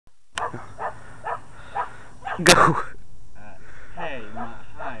Go. Hey,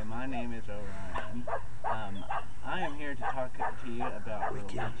 hi, my name is Orion. I am here to talk to you about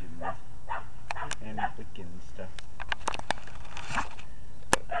religions and Wiccan stuff.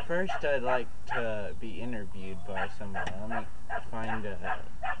 First, I'd like to be interviewed by someone. Let me find a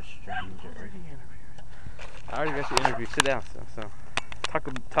stranger. I already got your interview. Sit down, so talk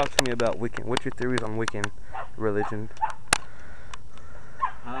to me about Wiccan. What's your theories on Wiccan religion?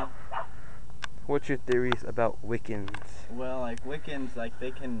 Huh? What's your theories about Wiccans? Well, like Wiccans,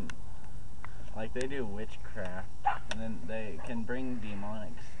 they do witchcraft, and then they can bring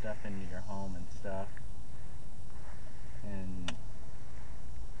demonic stuff into your home and stuff. And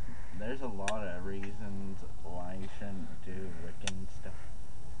there's a lot of reasons why you shouldn't do Wiccan stuff.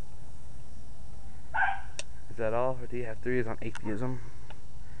 Is that all, or do you have theories on atheism?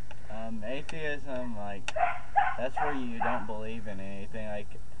 Atheism, that's where you don't believe in anything,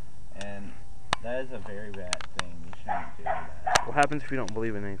 and that is a very bad thing. You shouldn't do that. What happens if you don't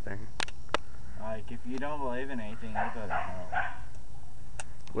believe in anything? If you don't believe in anything, you go to hell.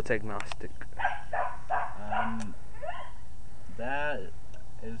 What's agnostic? That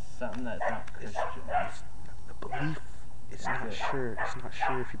is something that's not Christian. It's the belief. It's not sure. It's not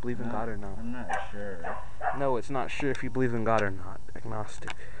sure if you believe in God or not. I'm not sure. No, it's not sure if you believe in God or not.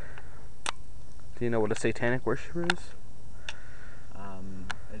 Agnostic. Do you know what a satanic worshiper is?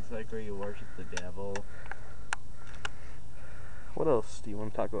 It's like where you worship the devil. What else do you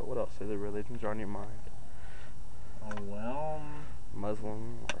want to talk about? What else other religions are on your mind? Oh, well,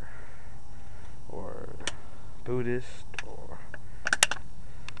 Muslim or Buddhist or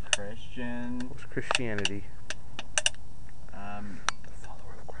Christian. what's Christianity? The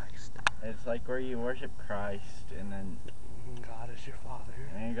follower of Christ. It's like where you worship Christ, and then God is your father.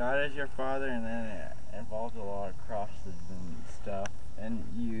 And God is your father, and then it involves a lot of crosses and stuff. And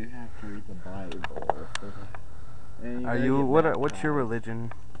you have to read the Bible. What's your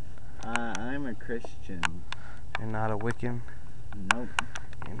religion? I'm a Christian. You're not a Wiccan? Nope.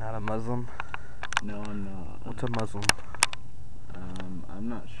 You're not a Muslim? No, I'm not. What's a Muslim? I'm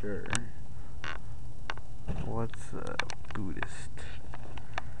not sure. What's a Buddhist?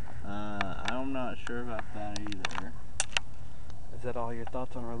 I'm not sure about that either. Is that all your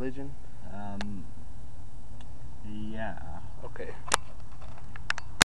thoughts on religion? Yeah. Okay.